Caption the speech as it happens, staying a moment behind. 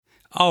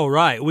All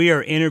right, we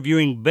are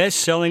interviewing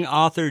best-selling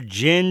author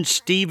Jen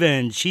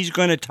Stevens. She's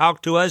going to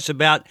talk to us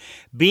about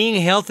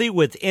being healthy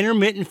with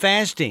intermittent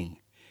fasting.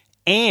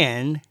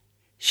 And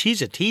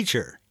she's a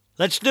teacher.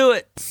 Let's do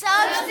it.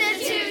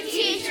 Substitute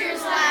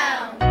Teachers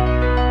Lounge.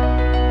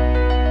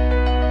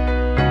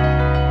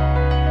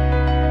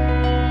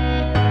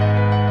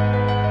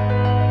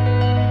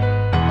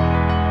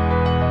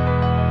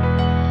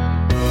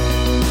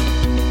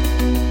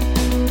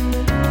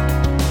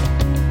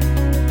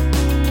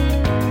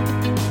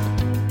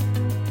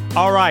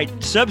 All right,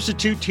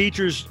 Substitute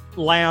Teachers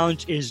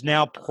Lounge is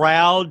now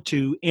proud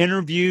to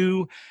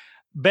interview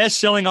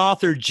best-selling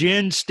author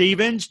Jen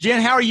Stevens.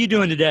 Jen, how are you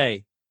doing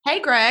today? Hey,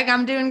 Greg,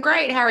 I'm doing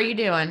great. How are you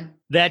doing?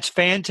 That's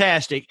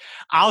fantastic.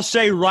 I'll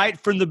say right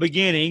from the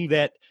beginning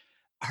that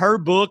her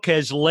book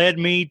has led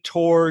me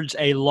towards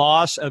a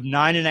loss of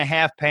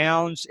 9.5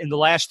 pounds in the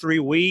last 3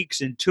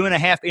 weeks and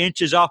 2.5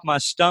 inches off my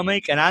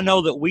stomach. And I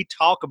know that we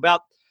talk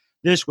about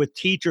this with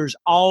teachers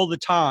all the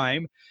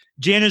time.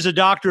 Jen is a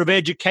doctor of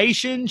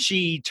education.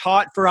 She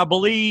taught for, I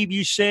believe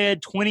you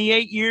said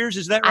 28 years.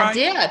 Is that right? I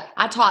did.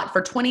 I taught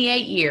for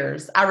 28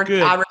 years. I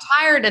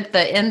retired at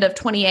the end of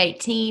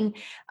 2018.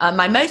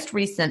 My most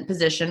recent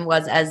position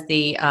was as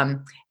the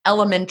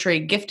elementary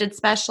gifted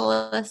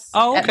specialist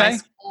at my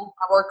school.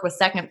 I worked with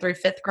 2nd through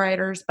 5th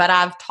graders, but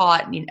I've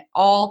taught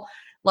all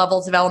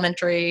levels of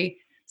elementary,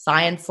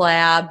 science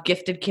lab,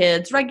 gifted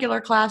kids, regular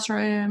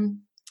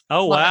classroom.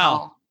 Oh,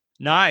 wow.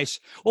 Nice.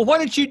 Well, why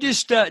don't you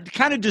just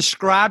kind of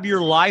describe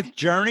your life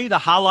journey, the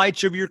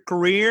highlights of your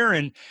career,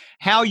 and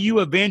how you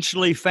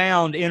eventually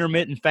found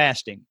intermittent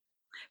fasting?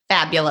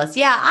 Fabulous.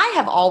 Yeah, I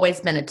have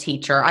always been a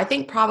teacher. I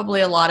think probably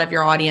a lot of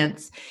your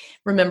audience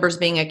remembers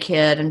being a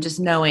kid and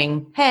just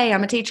knowing, hey,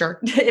 I'm a teacher.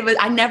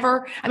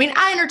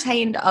 I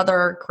entertained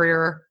other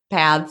career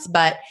paths,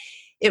 but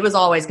it was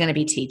always going to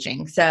be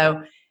teaching.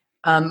 So,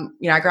 I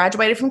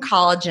graduated from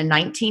college in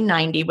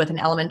 1990 with an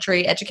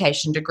elementary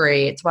education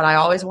degree. It's what I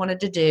always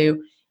wanted to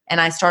do. And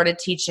I started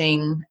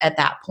teaching at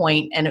that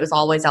point, and it was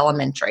always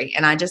elementary,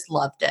 and I just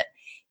loved it.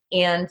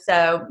 And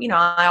so,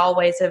 I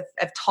always have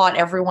taught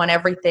everyone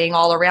everything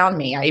all around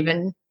me. I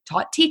even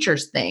taught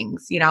teachers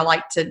things. I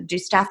like to do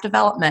staff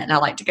development, and I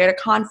like to go to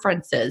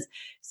conferences.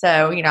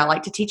 So, I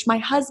like to teach my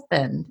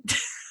husband.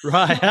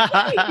 Right.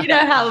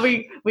 How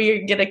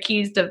we get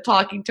accused of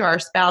talking to our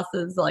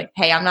spouses like,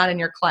 hey, I'm not in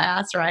your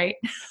class, right?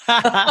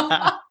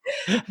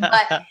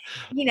 But,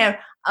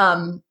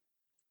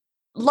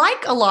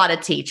 like a lot of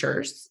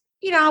teachers,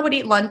 I would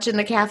eat lunch in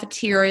the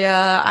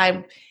cafeteria.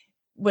 I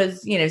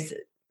was,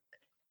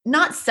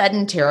 not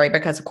sedentary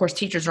because, of course,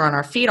 teachers are on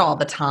our feet all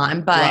the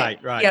time,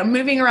 but, right.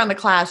 Moving around the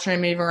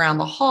classroom, moving around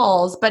the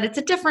halls, but it's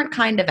a different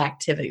kind of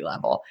activity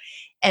level.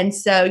 And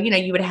so,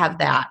 you would have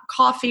that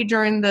coffee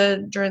during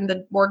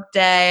the work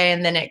day,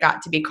 and then it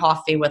got to be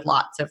coffee with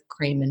lots of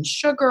cream and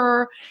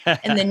sugar.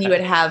 And then you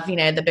would have,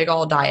 the big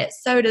old diet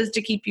sodas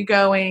to keep you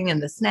going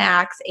and the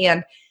snacks.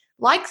 And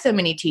like so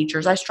many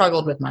teachers, I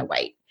struggled with my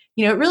weight.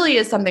 It really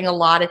is something a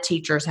lot of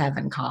teachers have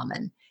in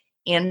common.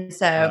 And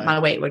so my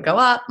weight would go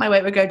up, my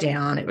weight would go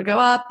down, it would go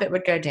up, it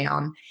would go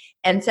down.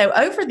 And so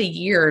over the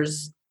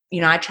years,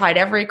 I tried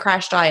every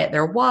crash diet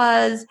there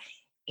was,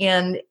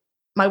 and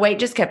my weight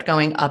just kept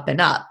going up and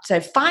up.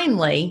 So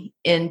finally,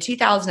 in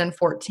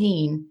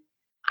 2014,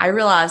 I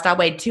realized I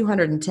weighed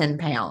 210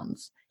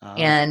 pounds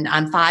and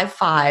I'm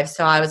 5'5",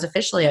 so I was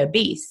officially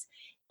obese.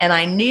 And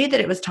I knew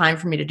that it was time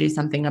for me to do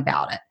something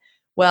about it.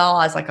 Well,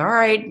 I was like, all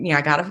right,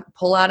 I got to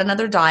pull out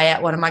another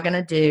diet. What am I going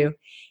to do?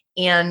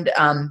 And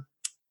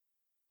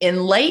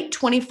in late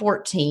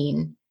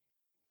 2014,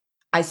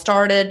 I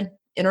started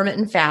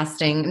intermittent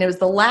fasting, and it was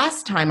the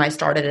last time I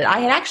started it. I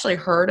had actually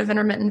heard of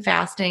intermittent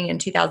fasting in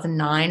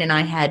 2009, and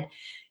I had,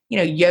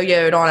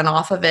 yo-yoed on and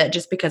off of it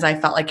just because I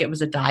felt like it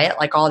was a diet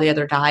like all the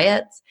other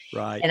diets.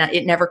 Right. And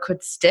it never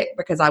could stick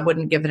because I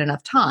wouldn't give it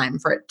enough time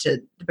for it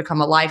to become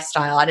a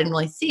lifestyle. I didn't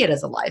really see it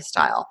as a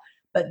lifestyle.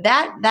 But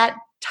that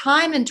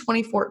time in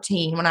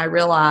 2014 when I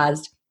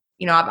realized,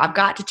 I've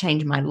got to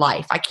change my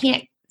life. I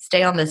can't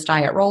stay on this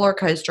diet roller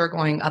coaster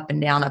going up and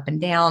down, up and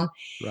down.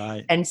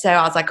 Right. And so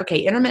I was like, okay,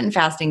 intermittent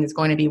fasting is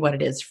going to be what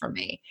it is for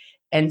me.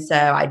 And so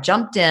I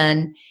jumped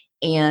in,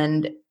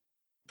 and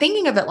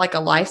thinking of it like a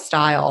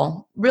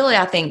lifestyle really,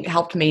 I think,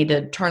 helped me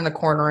to turn the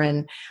corner.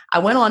 And I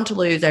went on to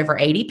lose over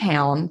 80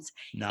 pounds.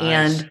 Nice.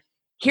 And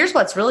here's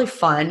what's really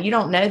fun. You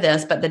don't know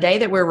this, but the day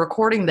that we're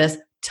recording this,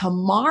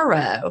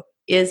 tomorrow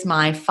is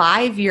my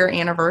 5-year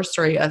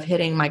anniversary of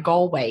hitting my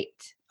goal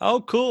weight.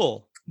 Oh,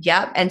 cool.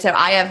 Yep. And so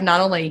I have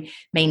not only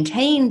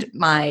maintained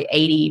my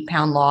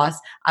 80-pound loss,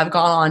 I've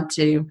gone on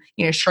to,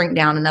 shrink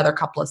down another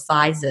couple of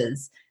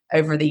sizes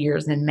over the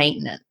years in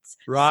maintenance.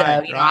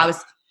 Right.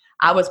 So,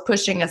 I was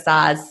pushing a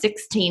size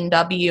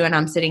 16W, and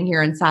I'm sitting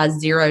here in size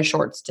 0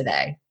 shorts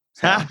today.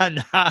 So.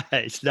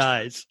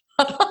 Nice.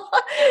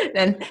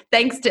 and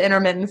thanks to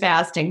intermittent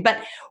fasting. But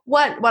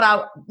what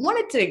I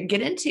wanted to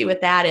get into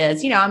with that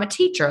is, I'm a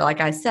teacher,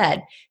 like I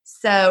said.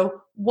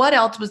 So what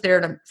else was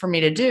there for me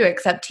to do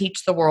except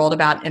teach the world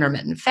about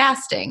intermittent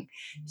fasting?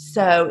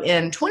 So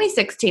in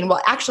 2016,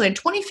 well, actually in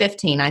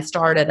 2015, I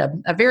started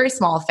a very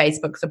small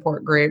Facebook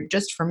support group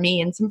just for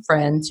me and some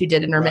friends who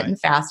did intermittent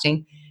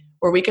fasting,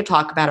 where we could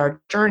talk about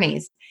our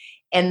journeys.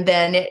 And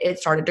then it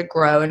started to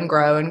grow and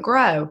grow and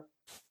grow.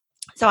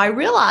 So I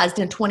realized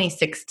in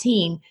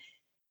 2016,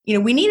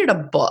 we needed a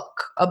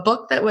book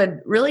that would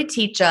really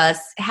teach us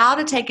how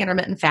to take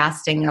intermittent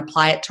fasting and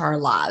apply it to our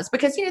lives.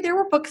 Because, there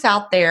were books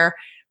out there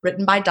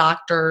written by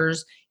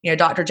doctors.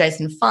 Dr.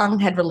 Jason Fung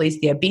had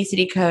released the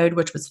Obesity Code,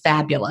 which was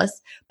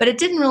fabulous, but it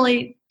didn't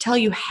really tell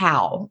you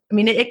how. I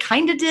mean, it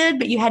kind of did,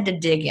 but you had to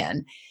dig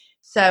in.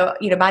 So,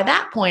 by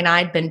that point,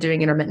 I'd been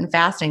doing intermittent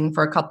fasting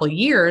for a couple of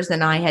years,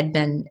 and I had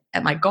been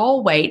at my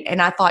goal weight.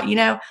 And I thought,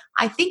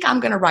 I think I'm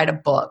going to write a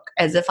book,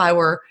 as if I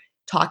were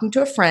talking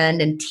to a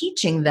friend and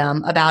teaching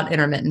them about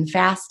intermittent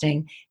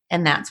fasting.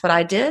 And that's what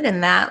I did.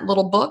 And that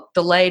little book,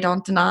 Delay,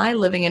 Don't Deny,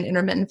 Living an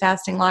Intermittent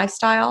Fasting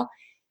Lifestyle,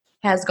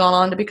 has gone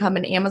on to become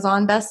an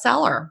Amazon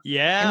bestseller.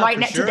 Yeah. And right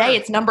now, today,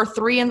 it's number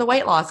 3 in the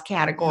weight loss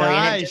category.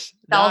 And it just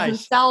sells and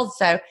sells.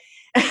 So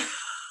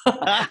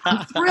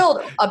I'm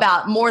thrilled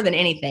about, more than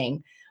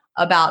anything,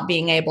 about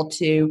being able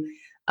to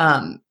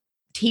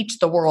teach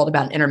the world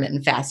about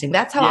intermittent fasting.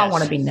 That's how I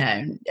want to be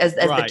known, as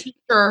the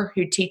teacher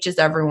who teaches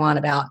everyone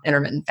about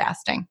intermittent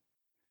fasting.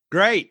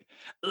 Great.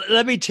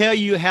 Let me tell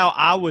you how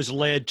I was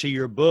led to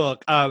your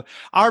book.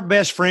 Our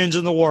best friends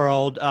in the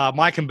world,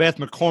 Mike and Beth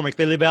McCormick,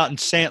 they live out in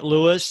St.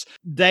 Louis.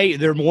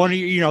 They're one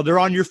of they're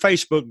on your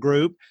Facebook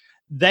group.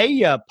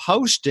 They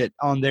posted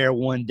on there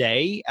one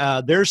day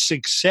their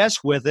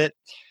success with it,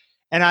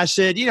 and I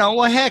said,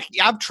 well, heck,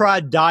 I've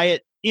tried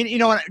diet.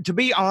 To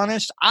be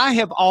honest, I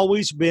have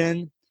always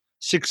been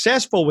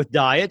successful with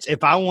diets.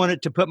 If I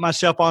wanted to put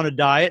myself on a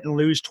diet and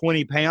lose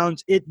 20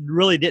 pounds, it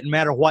really didn't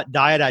matter what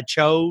diet I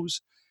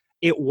chose.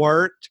 It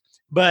worked.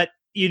 But,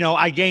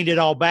 I gained it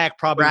all back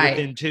probably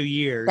within 2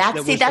 years.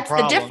 That's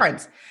the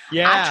difference.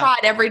 Yeah. I tried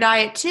every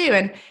diet too.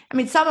 And I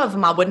mean, some of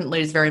them I wouldn't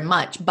lose very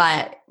much,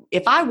 but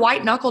if I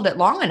white knuckled it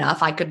long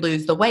enough, I could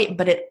lose the weight,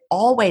 but it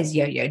always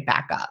yo-yoed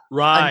back up.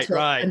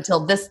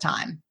 Until this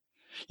time.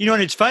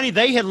 And it's funny,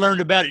 they had learned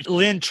about it.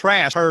 Lynn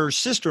Trask, her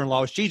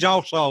sister-in-law, she's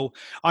also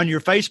on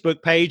your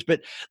Facebook page.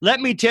 But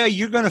let me tell you,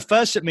 you're going to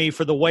fuss at me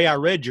for the way I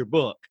read your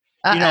book.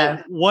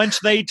 Once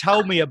they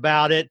told me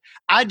about it,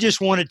 I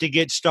just wanted to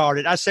get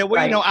started. I said,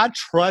 well, I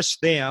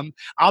trust them.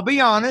 I'll be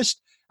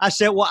honest. I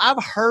said, well,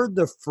 I've heard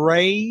the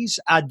phrase.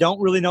 I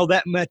don't really know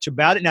that much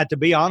about it. Now, to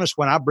be honest,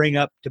 when I bring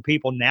up to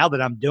people now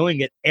that I'm doing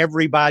it,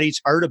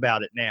 everybody's heard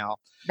about it now.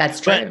 That's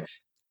true. But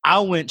I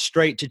went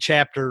straight to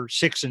chapter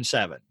 6 and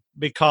 7.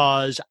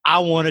 Because I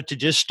wanted to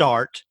just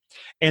start.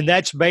 And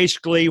that's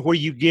basically where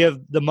you give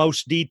the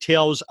most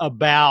details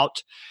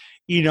about,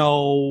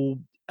 20,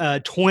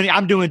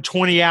 I'm doing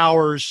 20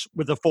 hours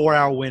with a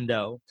 4-hour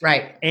window.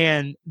 Right.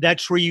 And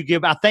that's where you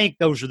give, I think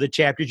those are the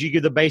chapters. You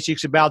give the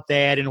basics about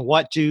that and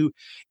what to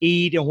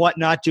eat and what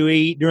not to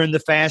eat during the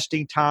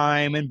fasting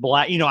time. And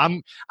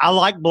I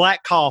like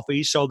black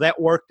coffee, so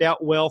that worked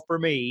out well for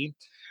me.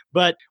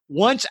 But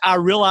once I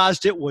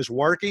realized it was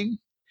working,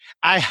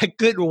 I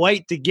couldn't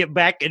wait to get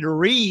back and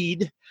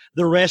read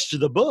the rest of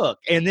the book.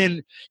 And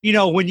then,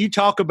 when you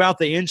talk about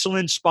the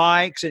insulin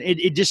spikes,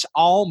 it just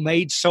all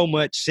made so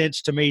much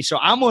sense to me. So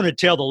I'm going to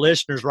tell the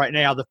listeners right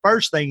now, the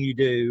first thing you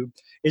do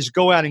is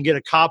go out and get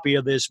a copy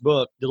of this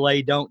book,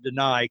 Delay, Don't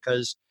Deny,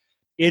 because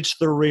it's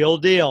the real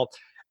deal.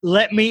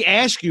 Let me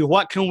ask you,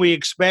 what can we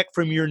expect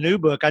from your new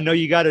book? I know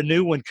you got a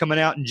new one coming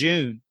out in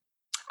June.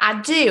 I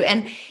do.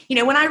 And,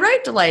 when I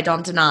wrote Delay,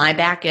 Don't Deny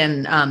back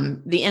in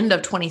the end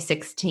of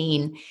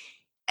 2016,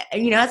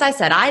 as I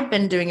said, I'd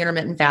been doing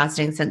intermittent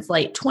fasting since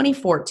late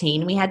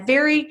 2014. We had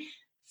very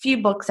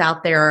few books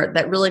out there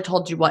that really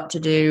told you what to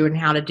do and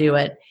how to do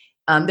it.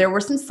 There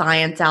were some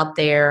science out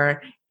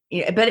there,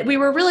 but we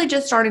were really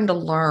just starting to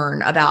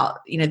learn about,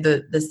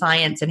 the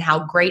science and how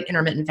great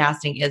intermittent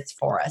fasting is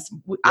for us.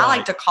 Right. I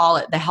like to call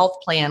it the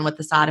health plan with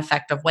the side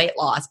effect of weight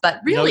loss.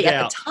 But really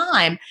at the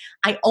time,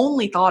 I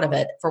only thought of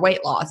it for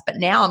weight loss. But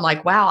now I'm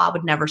like, wow, I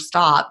would never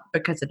stop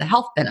because of the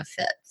health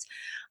benefits.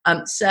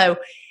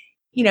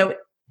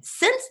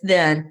 Since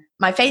then,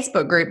 my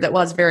Facebook group that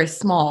was very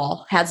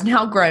small has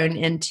now grown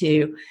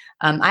into,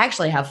 I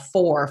actually have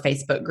 4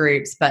 Facebook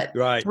groups, but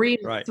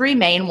three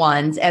main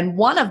ones. And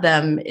one of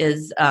them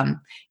is,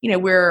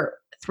 we're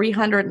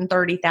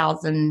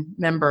 330,000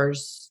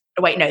 members.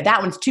 Wait, no,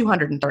 that one's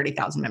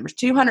 230,000 members,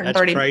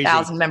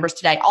 230,000 members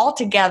today.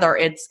 Altogether,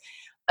 it's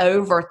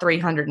over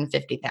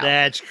 350,000.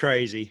 That's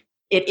crazy.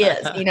 It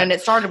is, and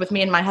it started with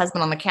me and my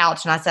husband on the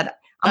couch. And I said,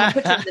 I'm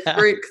going to put you in this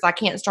group because I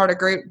can't start a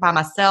group by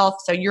myself.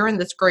 So you're in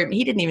this group.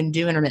 He didn't even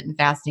do intermittent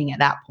fasting at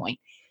that point.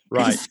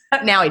 Right.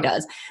 Now he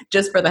does,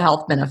 just for the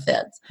health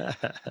benefits.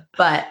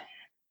 But,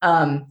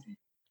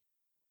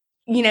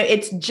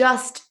 it's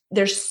just,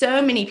 there's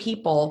so many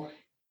people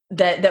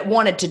that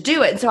wanted to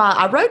do it. And so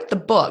I wrote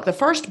the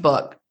first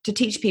book to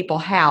teach people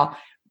how,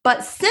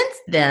 But since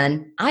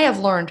then, I have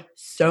learned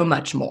so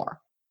much more.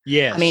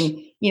 Yes. I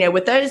mean,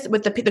 with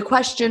the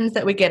questions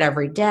that we get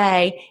every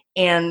day,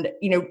 and,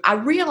 I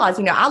realize,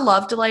 I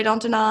love Delay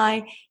Don't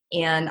Deny,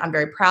 and I'm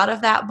very proud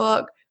of that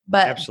book.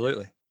 But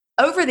absolutely.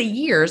 Over the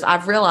years,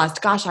 I've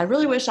realized, gosh, I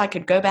really wish I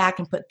could go back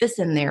and put this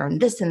in there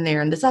and this in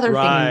there and this other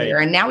thing in there.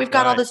 And now we've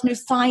got all this new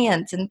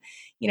science, and,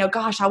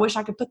 gosh, I wish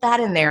I could put that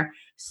in there.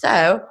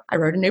 So I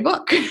wrote a new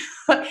book.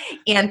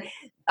 And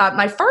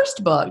my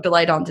first book,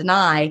 Delay Don't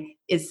Deny,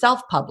 is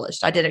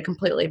self-published. I did it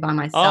completely by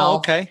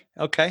myself.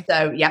 Oh, okay.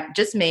 So,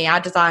 just me. I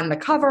designed the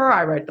cover.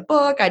 I wrote the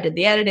book. I did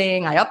the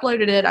editing. I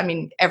uploaded it. I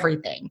mean,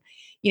 everything.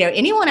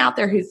 Anyone out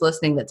there who's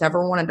listening that's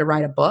ever wanted to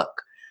write a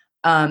book,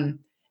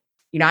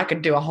 I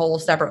could do a whole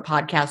separate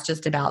podcast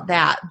just about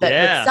that. But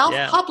with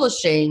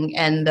self-publishing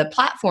and the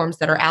platforms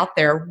that are out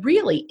there,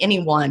 really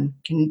anyone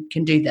can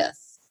do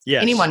this.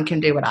 Yes. Anyone can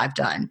do what I've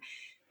done.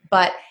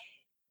 But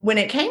when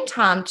it came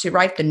time to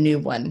write the new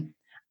one,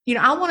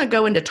 I want to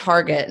go into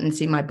Target and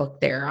see my book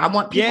there. I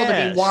want people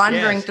to be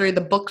wandering through the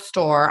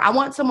bookstore. I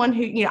want someone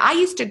who, I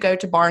used to go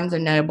to Barnes &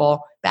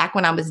 Noble back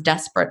when I was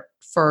desperate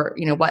for,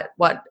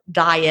 what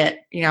diet,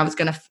 I was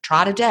going to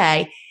try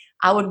today.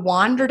 I would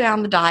wander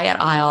down the diet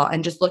aisle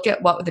and just look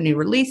at what the new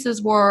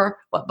releases were,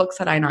 what books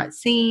had I not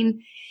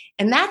seen.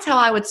 And that's how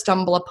I would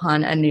stumble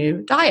upon a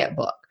new diet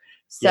book.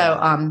 So,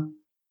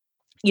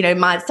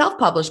 my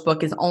self-published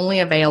book is only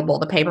available,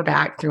 the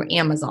paperback, through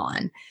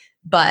Amazon.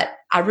 But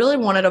I really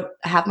wanted to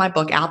have my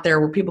book out there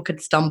where people could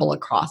stumble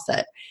across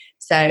it.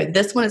 So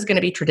this one is going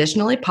to be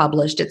traditionally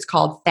published. It's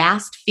called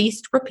Fast,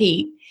 Feast,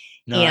 Repeat.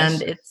 Nice.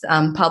 And it's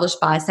published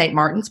by St.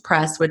 Martin's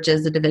Press, which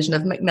is a division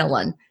of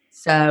Macmillan.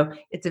 So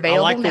it's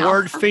available. I like the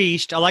word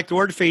feast. I like the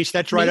word feast.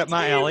 That's right up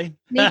my alley.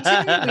 Me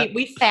too.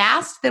 We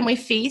fast, then we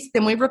feast,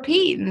 then we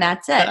repeat, and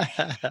that's it.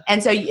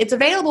 And so it's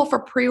available for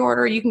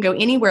pre-order. You can go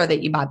anywhere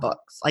that you buy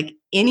books. Like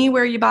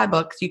anywhere you buy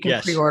books, you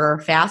can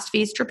pre-order Fast,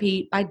 Feast,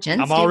 Repeat by Jen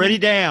Stevens. Already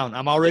down.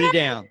 I'm already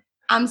down.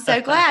 I'm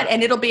so glad.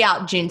 And it'll be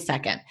out June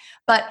 2nd.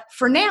 But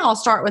for now, I'll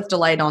start with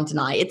Delay Don't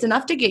Deny. It's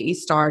enough to get you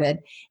started.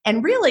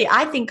 And really,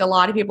 I think a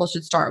lot of people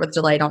should start with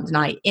Delay Don't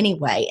Deny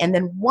anyway. And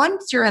then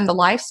once you're in the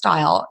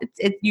lifestyle,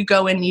 you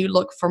go in, you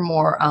look for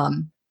more,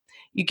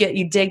 you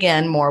dig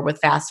in more with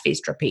Fast,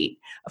 Feast, Repeat.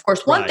 Of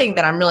course, one thing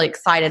that I'm really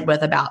excited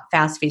with about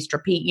Fast, Feast,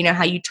 Repeat,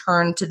 how you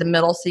turn to the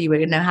middle so you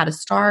would know how to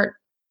start?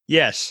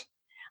 Yes.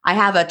 I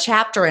have a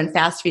chapter in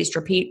Fast, Feast,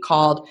 Repeat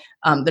called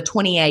the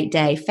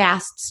 28-Day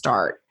Fast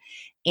Start.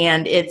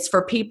 And it's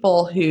for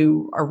people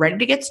who are ready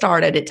to get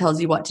started. It tells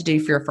you what to do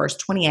for your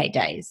first 28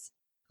 days.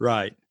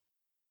 Right.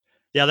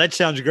 Yeah, that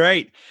sounds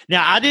great.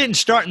 Now, I didn't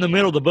start in the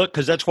middle of the book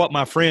because that's what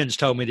my friends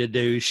told me to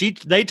do.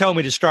 They told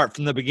me to start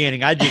from the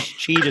beginning. I just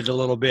cheated a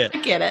little bit. I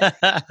get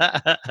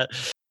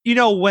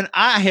it. When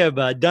I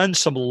have done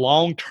some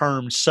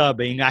long-term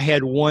subbing, I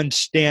had one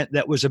stint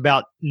that was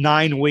about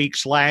 9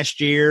 weeks last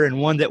year and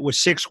one that was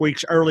 6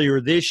 weeks earlier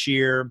this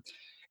year.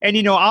 And,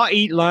 I'll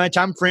eat lunch.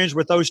 I'm friends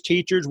with those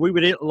teachers. We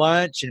would eat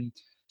lunch, and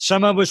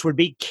some of us would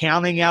be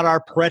counting out our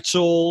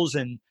pretzels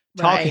and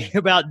talking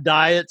about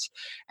diets.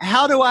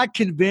 How do I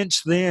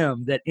convince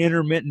them that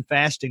intermittent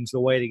fasting is the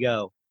way to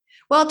go?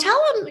 Well,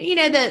 tell them,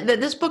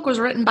 that this book was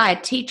written by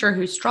a teacher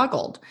who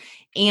struggled.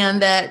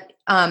 And that,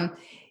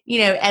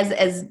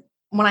 as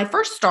when I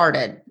first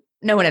started,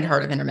 no one had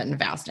heard of intermittent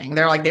fasting.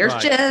 They're like, there's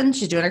Jen.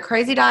 She's doing a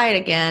crazy diet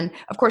again.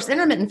 Of course,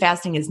 intermittent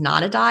fasting is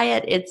not a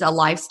diet. It's a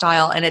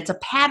lifestyle, and it's a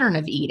pattern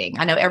of eating.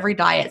 I know every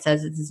diet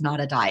says this is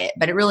not a diet,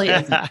 but it really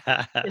isn't.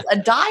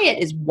 A diet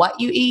is what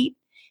you eat.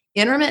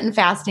 Intermittent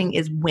fasting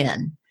is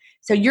when.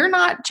 So you're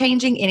not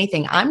changing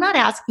anything. I'm not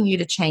asking you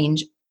to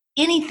change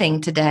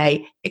anything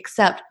today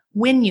except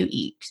when you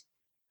eat.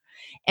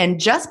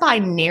 And just by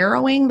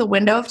narrowing the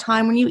window of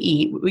time when you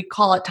eat, we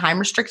call it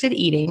time-restricted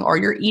eating or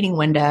your eating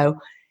window.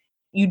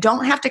 You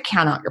don't have to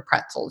count out your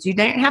pretzels. You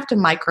don't have to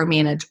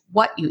micromanage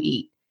what you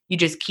eat. You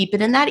just keep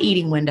it in that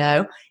eating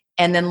window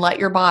and then let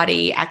your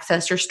body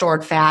access your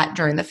stored fat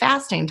during the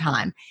fasting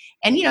time.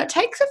 And, it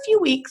takes a few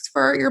weeks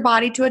for your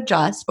body to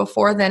adjust.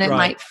 Before then, you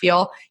might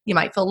feel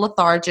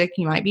lethargic.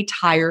 You might be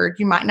tired.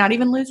 You might not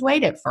even lose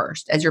weight at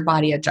first as your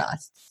body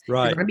adjusts.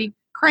 Right. You're going to be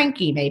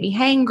cranky, maybe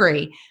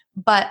hangry.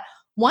 But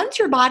once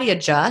your body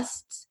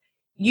adjusts,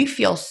 you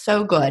feel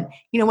so good.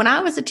 When I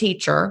was a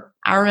teacher,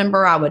 I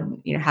remember I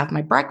would, have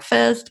my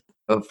breakfast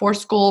before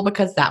school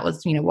because that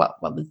was,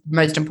 what was the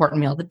most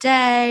important meal of the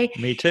day.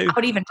 Me too. I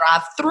would even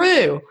drive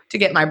through to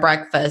get my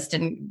breakfast.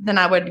 And then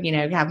I would,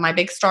 have my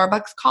big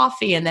Starbucks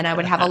coffee. And then I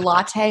would have a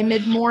latte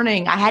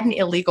mid-morning. I had an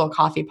illegal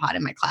coffee pot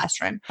in my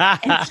classroom.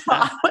 And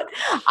so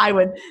I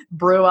would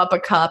brew up a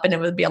cup and it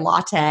would be a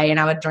latte and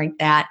I would drink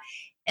that.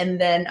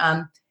 And then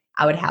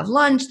I would have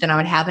lunch. Then I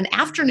would have an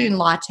afternoon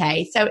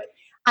latte. So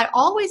I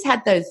always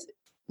had those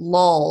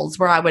lulls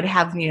where I would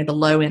have, the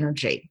low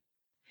energy.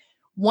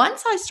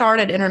 Once I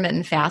started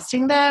intermittent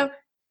fasting, though,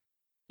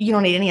 you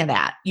don't need any of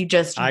that. You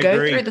just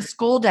go through the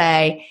school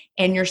day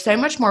and you're so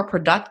much more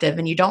productive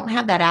and you don't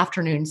have that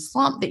afternoon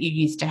slump that you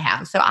used to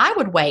have. So I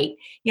would wait,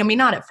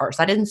 not at first.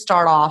 I didn't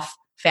start off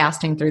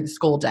fasting through the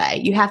school day.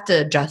 You have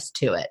to adjust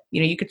to it.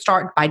 You could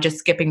start by just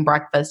skipping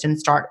breakfast and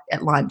start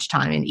at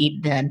lunchtime and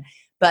eat then.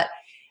 But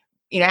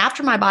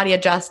after my body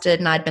adjusted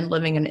and I'd been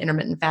living an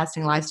intermittent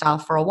fasting lifestyle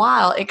for a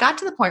while, it got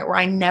to the point where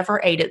I never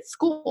ate at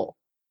school.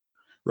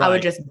 Right. I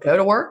would just go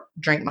to work,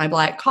 drink my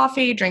black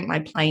coffee, drink my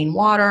plain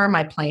water,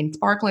 my plain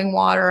sparkling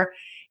water.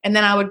 And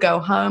then I would go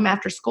home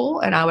after school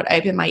and I would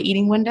open my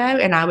eating window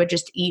and I would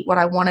just eat what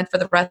I wanted for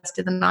the rest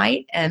of the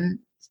night and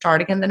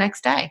start again the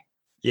next day.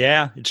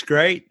 Yeah, it's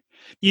great.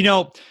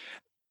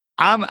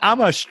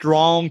 I'm a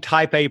strong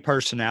type A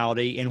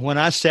personality. And when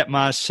I set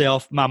my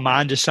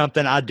mind to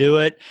something, I do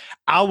it.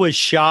 I was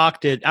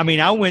shocked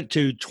I went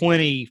to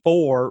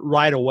 24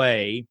 right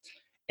away.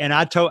 And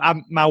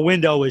my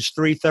window was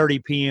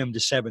 3:30 p.m. to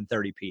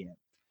 7:30 p.m.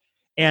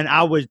 And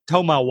I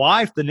told my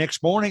wife the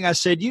next morning, I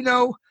said,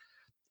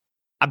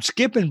 I'm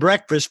skipping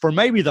breakfast for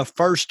maybe the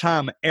first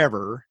time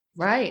ever.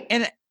 Right.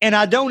 And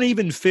I don't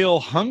even feel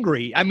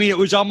hungry. It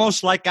was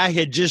almost like I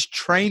had just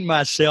trained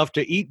myself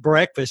to eat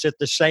breakfast at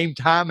the same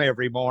time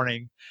every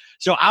morning.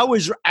 So I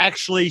was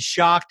actually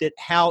shocked at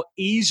how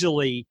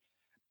easily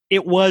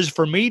it was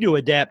for me to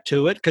adapt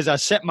to it because I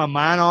set my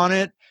mind on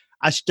it.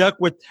 I think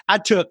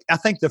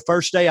the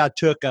first day I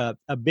took a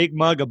big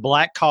mug of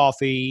black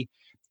coffee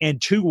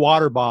and 2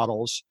 water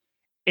bottles.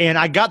 And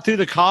I got through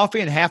the coffee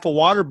and half a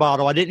water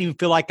bottle. I didn't even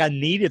feel like I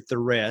needed the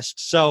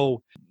rest.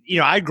 So,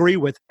 I agree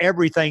with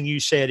everything you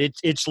said.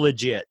 It's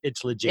legit.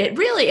 It's legit. It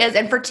really is.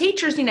 And for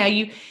teachers,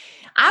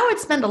 I would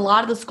spend a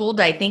lot of the school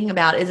day thinking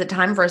about, is it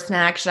time for a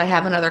snack? Should I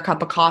have another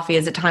cup of coffee?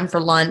 Is it time for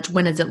lunch?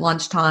 When is it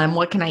lunchtime?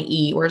 What can I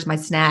eat? Where's my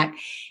snack?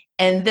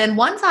 And then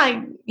once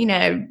I,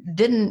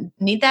 didn't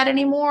need that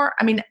anymore,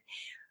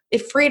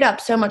 it freed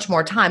up so much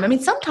more time.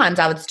 Sometimes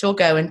I would still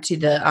go into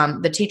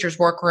the teacher's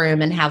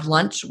workroom and have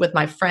lunch with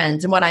my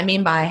friends. And what I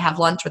mean by have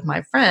lunch with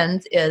my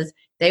friends is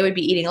they would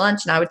be eating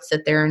lunch and I would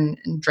sit there and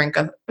drink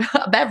a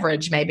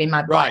beverage, maybe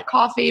my black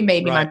coffee,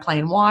 maybe my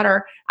plain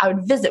water. I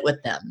would visit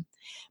with them,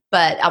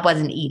 but I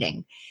wasn't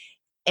eating.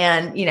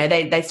 And,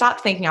 they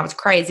stopped thinking I was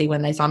crazy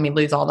when they saw me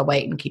lose all the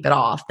weight and keep it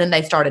off. Then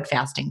they started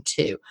fasting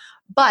too.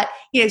 But,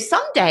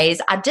 some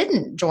days I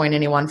didn't join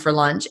anyone for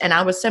lunch and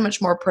I was so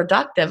much more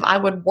productive. I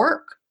would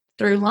work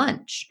through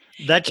lunch.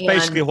 That's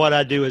basically what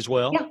I do as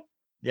well. Yeah.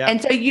 Yeah.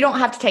 And so you don't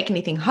have to take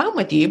anything home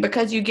with you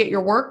because you get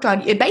your work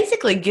done. It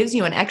basically gives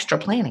you an extra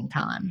planning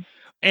time.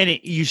 And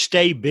you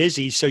stay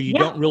busy. So you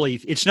don't really,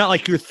 it's not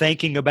like you're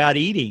thinking about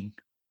eating.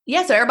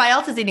 Yeah. So everybody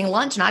else is eating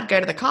lunch and I'd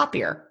go to the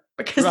copier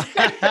because,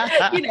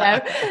 you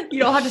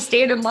don't have to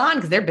stand in line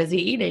because they're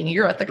busy eating.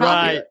 You're at the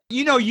copier.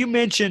 Right. You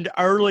mentioned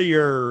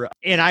earlier,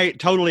 and I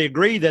totally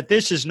agree that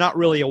this is not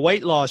really a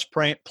weight loss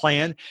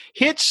plan.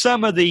 Hit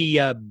some of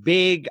the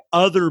big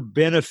other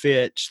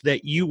benefits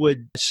that you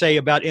would say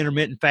about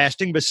intermittent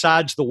fasting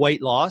besides the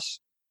weight loss.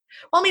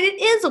 Well, it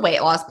is a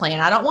weight loss plan.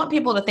 I don't want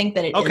people to think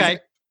that it okay. is.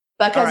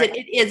 Because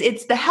it is.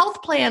 It's the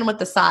health plan with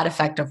the side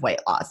effect of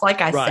weight loss.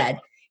 Like I said,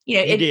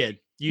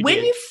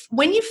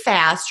 when you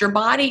fast, your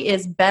body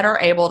is better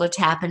able to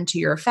tap into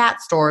your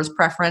fat stores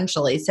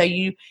preferentially. So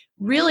you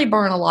really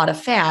burn a lot of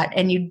fat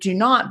and you do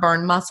not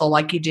burn muscle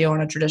like you do on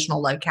a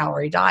traditional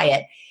low-calorie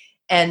diet.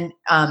 And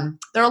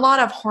there are a lot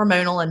of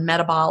hormonal and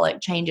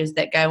metabolic changes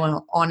that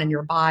go on in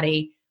your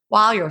body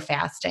while you're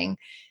fasting.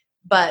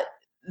 But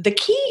the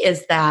key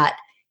is that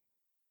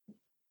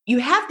you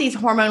have these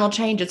hormonal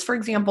changes. For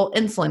example,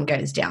 insulin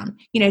goes down.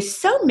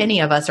 So many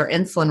of us are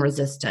insulin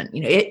resistant.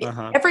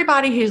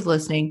 Everybody who's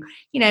listening,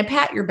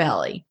 pat your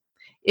belly.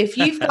 If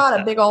you've got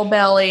a big old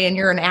belly and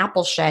you're an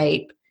apple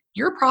shape,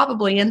 you're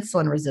probably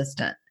insulin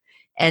resistant.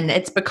 And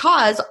it's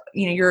because,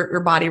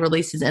 your body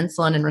releases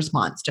insulin in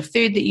response to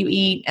food that you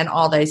eat and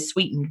all those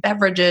sweetened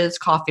beverages,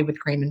 coffee with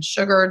cream and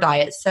sugar,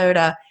 diet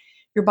soda.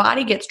 Your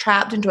body gets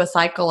trapped into a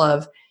cycle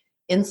of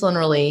insulin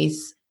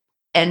release.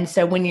 And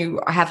so when you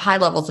have high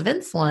levels of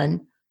insulin,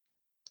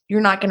 you're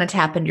not going to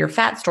tap into your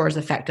fat stores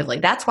effectively.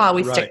 That's why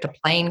we stick to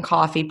plain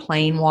coffee,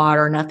 plain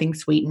water, nothing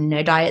sweetened,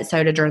 no diet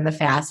soda during the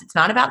fast. It's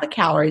not about the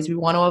calories. We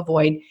want to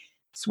avoid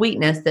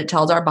sweetness that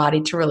tells our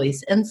body to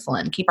release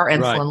insulin, keep our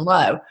insulin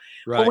low.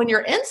 Right. But when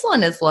your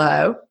insulin is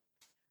low,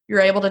 you're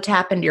able to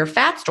tap into your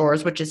fat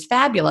stores, which is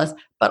fabulous.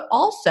 But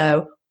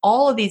also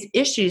all of these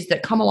issues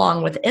that come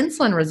along with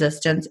insulin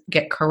resistance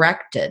get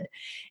corrected.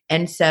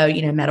 And so,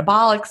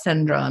 metabolic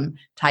syndrome,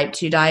 type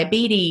 2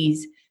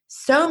 diabetes,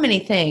 so many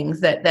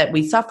things that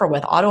we suffer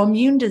with,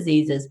 autoimmune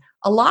diseases,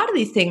 a lot of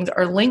these things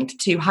are linked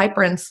to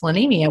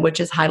hyperinsulinemia, which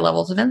is high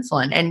levels of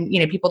insulin. And,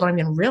 people don't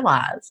even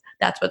realize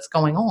that's what's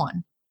going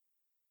on.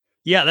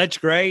 Yeah, that's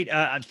great.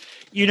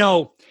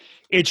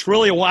 It's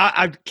really,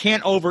 I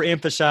can't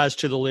overemphasize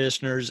to the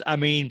listeners.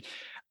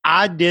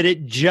 I did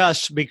it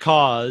just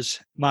because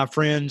my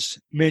friends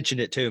mentioned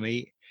it to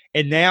me.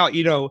 And now,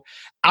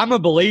 I'm a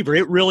believer.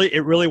 It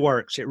really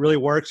works. It really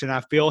works. And I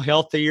feel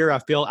healthier.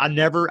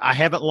 I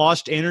haven't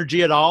lost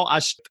energy at all.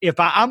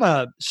 I'm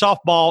a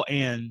softball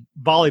and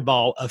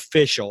volleyball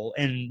official,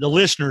 and the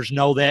listeners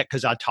know that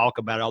because I talk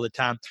about it all the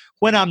time.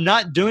 When I'm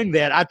not doing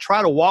that, I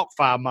try to walk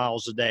 5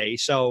 miles a day.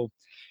 So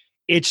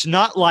it's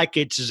not like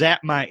it's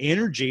zapped my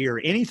energy or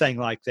anything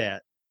like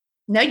that.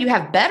 No, you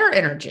have better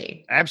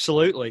energy.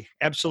 Absolutely.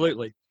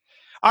 Absolutely.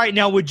 All right.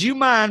 Now, would you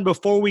mind,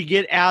 before we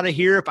get out of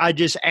here, if I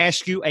just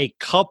ask you a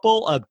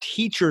couple of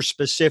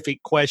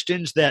teacher-specific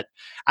questions that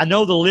I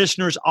know the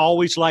listeners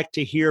always like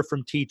to hear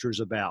from teachers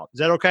about? Is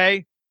that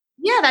okay?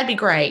 Yeah, that'd be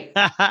great.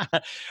 All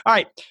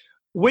right.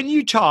 When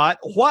you taught,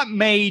 what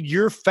made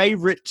your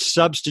favorite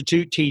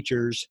substitute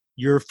teachers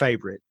your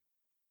favorite?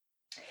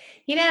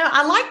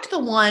 I liked the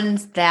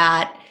ones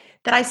that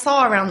I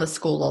saw around the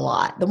school a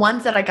lot, the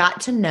ones that I got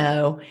to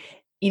know,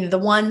 the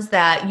ones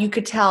that you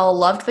could tell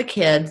loved the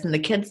kids and the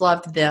kids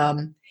loved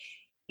them.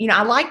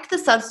 I liked the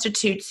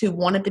substitutes who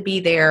wanted to be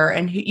there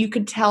and who you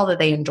could tell that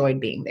they enjoyed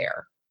being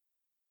there.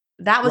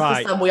 That was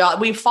Right. the sub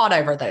we fought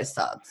over those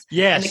subs.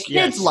 Yes. And the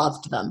kids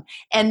loved them.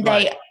 And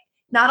Right. they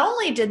not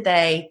only did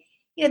they,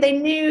 they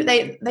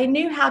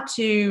knew how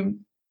to,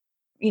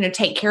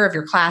 take care of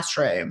your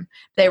classroom.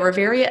 They were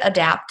very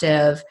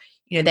adaptive.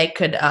 They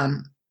could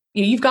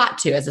you've got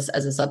to as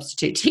a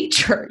substitute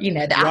teacher,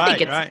 I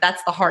think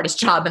that's the hardest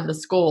job in the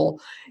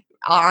school,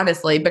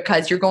 honestly,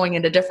 because you're going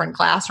into different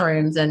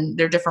classrooms and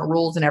there are different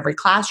rules in every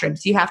classroom.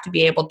 So you have to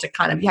be able to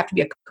you have to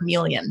be a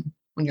chameleon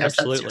when you're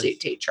Absolutely. a substitute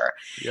teacher.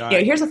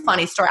 Right. Here's a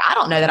funny story. I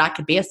don't know that I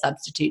could be a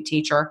substitute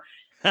teacher.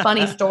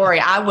 Funny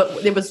story.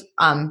 It was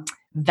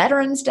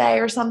Veterans Day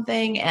or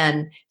something.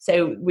 And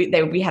so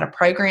we had a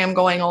program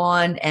going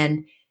on,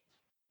 and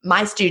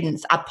my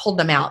students, I pulled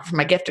them out from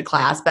my gifted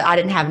class, but I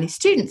didn't have any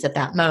students at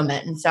that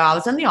moment. And so I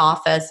was in the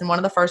office, and one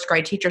of the first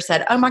grade teachers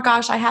said, "Oh my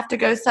gosh, I have to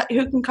go.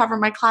 Who can cover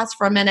my class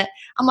for a minute?"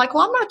 I'm like,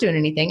 "Well, I'm not doing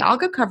anything. I'll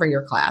go cover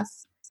your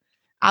class.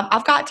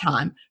 I've got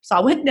time." So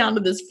I went down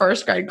to this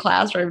first grade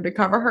classroom to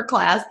cover her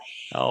class.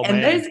 Oh, and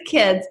man. those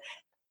kids,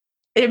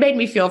 it made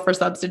me feel for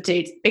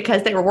substitutes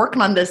because they were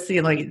working on this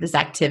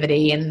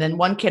activity. And then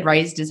one kid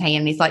raised his hand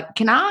and he's like,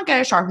 "Can I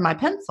go sharpen my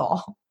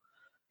pencil?"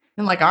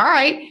 I'm like, "All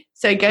right."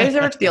 So he goes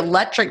over to the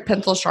electric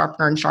pencil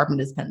sharpener and sharpened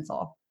his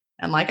pencil.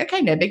 I'm like,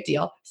 "Okay, no big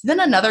deal." So then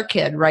another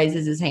kid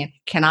raises his hand.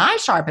 "Can I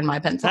sharpen my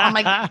pencil?" I'm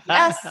like,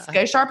 "Yes,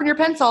 go sharpen your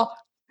pencil."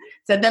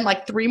 So then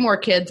like 3 more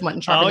kids went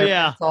and sharpened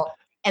their pencil.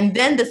 And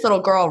then this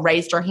little girl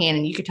raised her hand,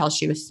 and you could tell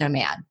she was so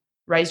mad.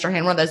 Raised her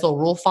hand, one of those little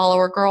rule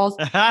follower girls.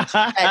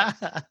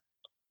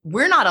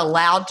 We're not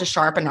allowed to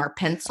sharpen our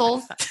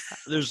pencils.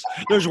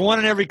 There's one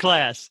in every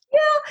class. Yeah.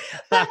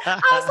 But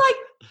I was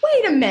like,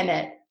 wait a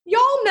minute.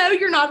 Y'all know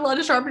you're not allowed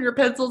to sharpen your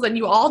pencils, and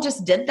you all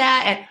just did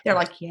that. And they're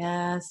like,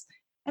 "Yes."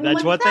 And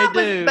That's what they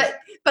do.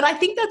 But I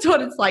think that's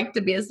what it's like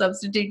to be a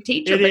substitute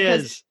teacher. It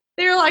is.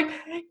 They're like,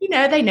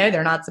 they know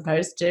they're not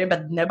supposed to,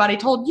 but nobody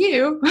told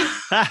you.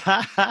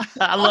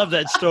 I love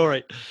that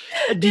story.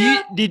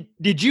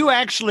 Did you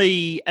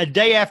actually, a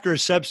day after a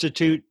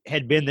substitute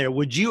had been there,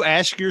 would you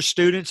ask your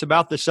students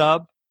about the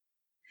sub?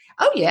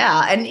 Oh,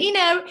 yeah. And,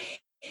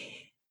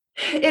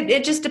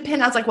 it just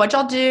depends. I was like, "What'd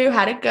y'all do?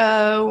 How'd it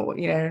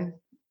go?"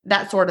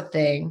 That sort of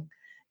thing.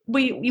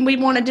 We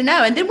wanted to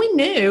know. And then we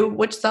knew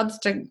which subs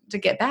to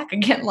get back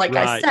again, like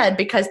Right. I said,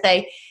 because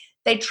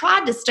they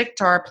tried to stick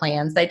to our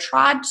plans. They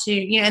tried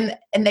to, and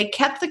they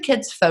kept the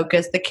kids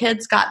focused. The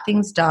kids got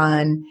things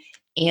done.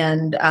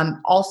 And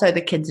also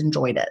the kids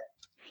enjoyed it.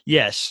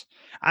 Yes.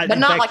 But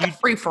not like a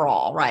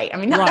free-for-all, right? I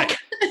mean, not right.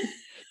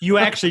 You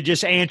actually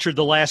just answered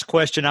the last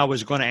question I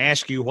was going to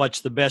ask you. What's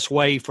the best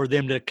way for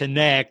them to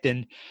connect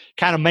and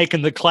kind of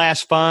making the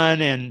class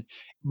fun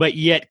but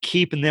yet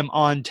keeping them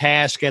on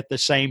task at the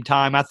same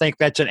time? I think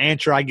that's an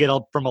answer I get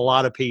from a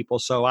lot of people.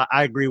 So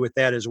I agree with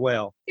that as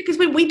well. Because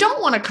we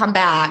don't want to come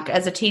back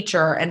as a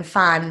teacher and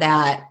find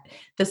that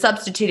the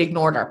substitute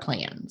ignored our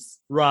plans.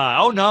 Right.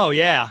 Oh, no.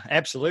 Yeah,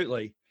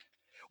 absolutely.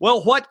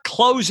 Well, what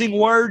closing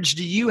words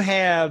do you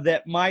have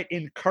that might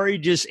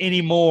encourage us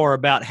any more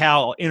about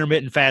how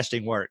intermittent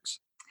fasting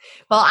works?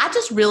 Well, I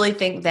just really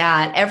think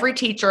that every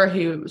teacher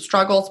who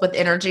struggles with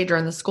energy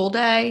during the school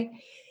day,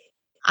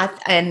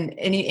 and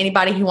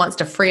anybody who wants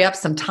to free up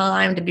some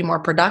time to be more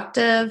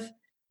productive,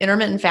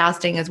 intermittent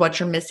fasting is what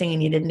you're missing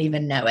and you didn't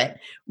even know it.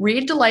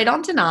 Read Delayed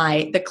on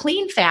Tonight. The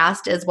clean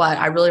fast is what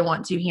I really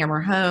want to hammer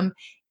home.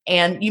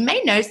 And you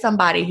may know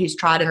somebody who's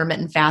tried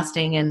intermittent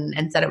fasting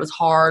and said it was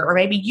hard, or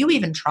maybe you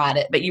even tried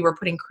it, but you were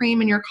putting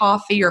cream in your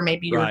coffee, or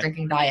maybe you were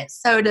drinking diet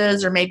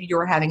sodas, or maybe you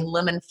were having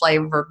lemon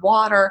flavored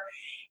water,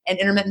 and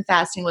intermittent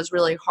fasting was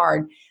really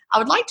hard. I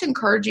would like to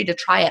encourage you to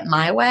try it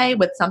my way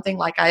with something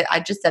like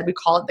I just said. We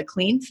call it the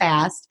clean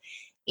fast,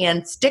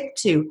 and stick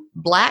to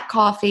black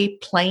coffee,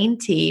 plain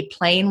tea,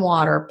 plain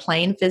water,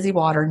 plain fizzy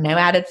water, no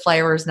added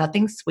flavors,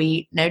 nothing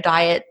sweet, no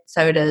diet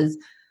sodas.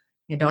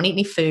 You don't eat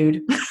any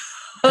food.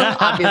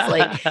 Obviously.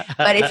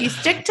 But if you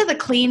stick to the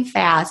clean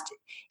fast,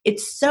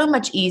 it's so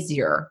much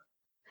easier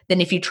than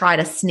if you try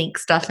to sneak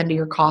stuff into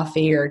your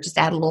coffee or just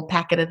add a little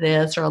packet of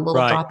this or a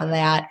little drop of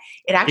that.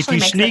 It actually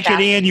makes If you sneak it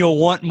in, you'll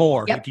want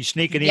more. Yep. If you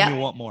sneak it in, you'll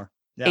want more.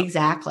 Yep.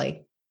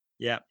 Exactly.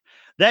 Yeah.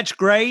 That's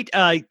great.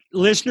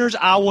 Listeners,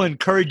 I will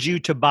encourage you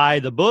to buy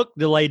the book,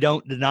 Delay,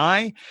 Don't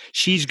Deny.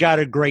 She's got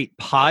a great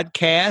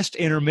podcast,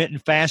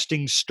 Intermittent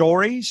Fasting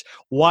Stories.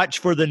 Watch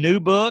for the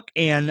new book.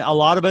 And a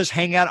lot of us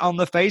hang out on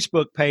the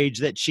Facebook page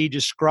that she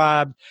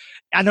described.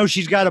 I know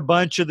she's got a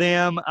bunch of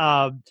them.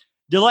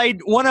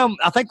 Delayed, one of them,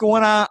 I think the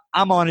one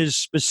I'm on is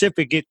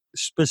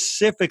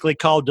specifically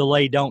called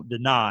Delay, Don't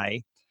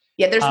Deny.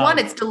 Yeah, there's one.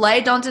 It's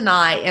Delay, Don't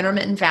Deny,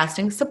 Intermittent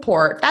Fasting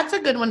Support. That's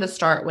a good one to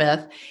start with.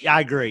 Yeah,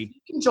 I agree.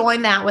 You can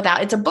join that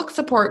it's a book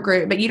support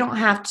group, but you don't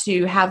have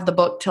to have the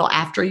book till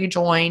after you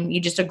join. You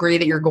just agree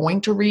that you're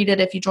going to read it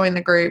if you join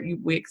the group.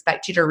 We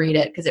expect you to read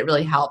it because it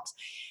really helps.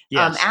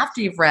 Yes.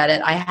 After you've read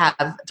it, I have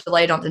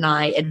Delay, Don't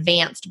Deny,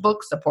 Advanced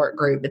Book Support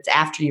Group. It's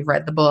after you've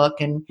read the book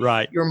and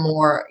you're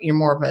more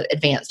of an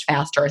advanced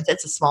faster.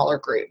 It's a smaller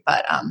group,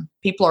 but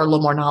people are a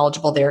little more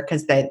knowledgeable there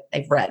because they've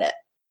read it.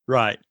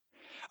 Right.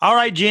 All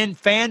right, Jen,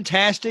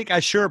 fantastic. I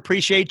sure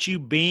appreciate you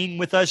being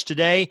with us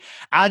today.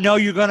 I know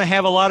you're going to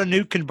have a lot of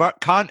new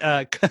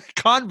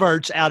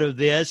converts out of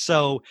this,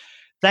 so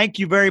thank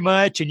you very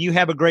much, and you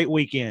have a great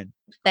weekend.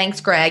 Thanks,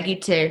 Greg. You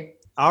too.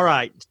 All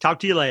right.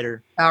 Talk to you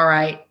later. All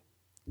right.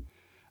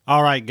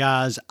 All right,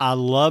 guys. I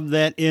love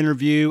that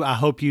interview. I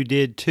hope you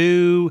did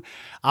too.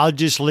 I'll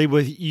just leave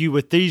you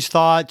with these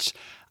thoughts.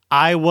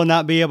 I will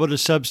not be able to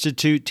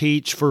substitute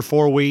teach for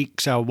 4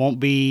 weeks. I won't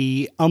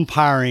be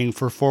umpiring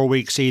for 4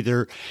 weeks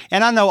either.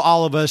 And I know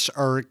all of us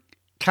are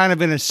kind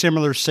of in a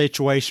similar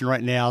situation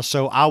right now.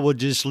 So I will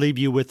just leave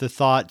you with the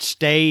thought,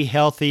 stay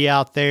healthy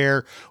out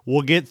there.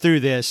 We'll get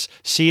through this.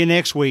 See you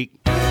next week.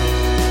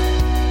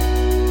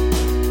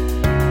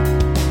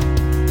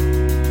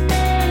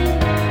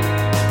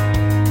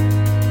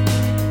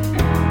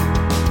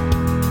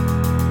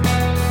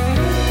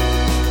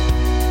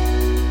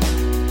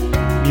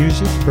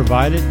 Music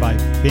provided by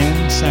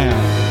Ben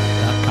Sound.